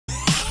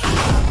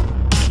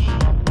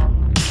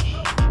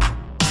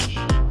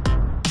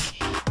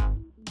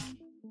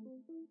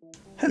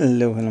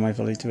Hello my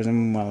fellow YouTubers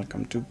and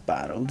welcome to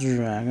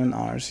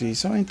BattleDragonRC.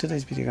 So in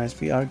today's video guys,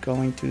 we are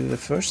going to do the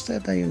first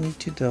step that you need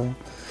to do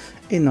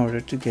in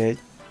order to get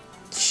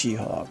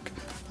She-Hulk.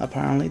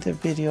 Apparently the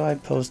video I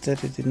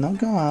posted, it did not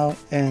go out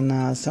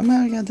and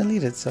somehow it got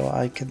deleted, so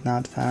I could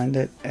not find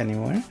it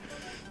anywhere.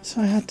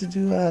 So I had to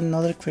do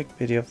another quick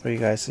video for you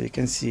guys so you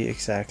can see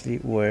exactly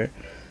where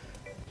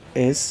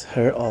is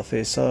her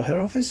office. So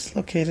her office is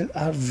located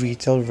at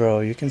Retail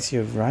Row. You can see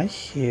it right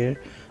here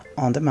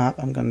on the map.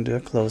 I'm gonna do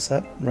a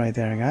close-up right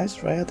there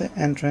guys, right at the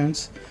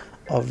entrance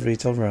of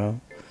Retail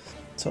Row.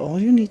 So all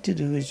you need to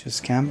do is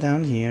just camp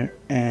down here,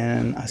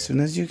 and as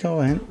soon as you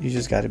go in, you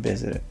just gotta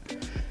visit it,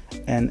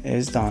 and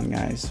it's done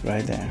guys,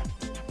 right there.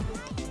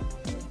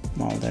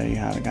 Well, there you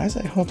have it guys.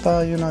 I hope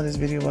this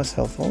video was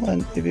helpful,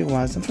 and if it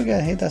was, don't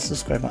forget to hit that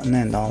subscribe button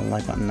and the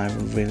like button. I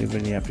would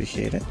really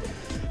appreciate it.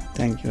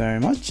 Thank you very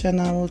much, and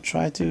I will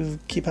try to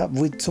keep up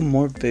with some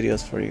more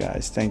videos for you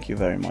guys. Thank you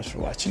very much for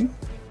watching.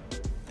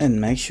 And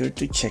make sure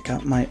to check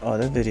out my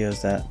other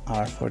videos that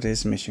are for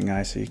this mission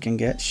guys, so you can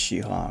get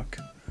She-Hulk.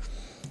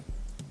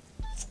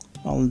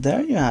 Well,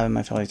 there you have it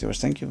my fellow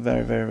YouTubers. Thank you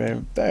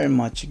very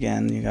much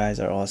again. You guys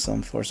are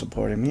awesome for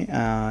supporting me.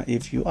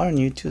 If you are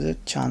new to the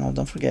channel,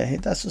 don't forget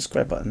hit that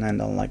subscribe button and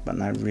the like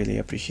button. I really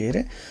appreciate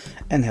it,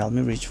 and help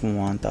me reach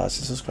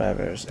 1,000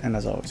 subscribers. And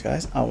as always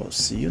guys, I will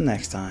see you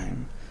next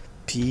time.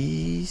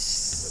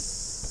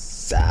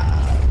 Peace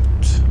out.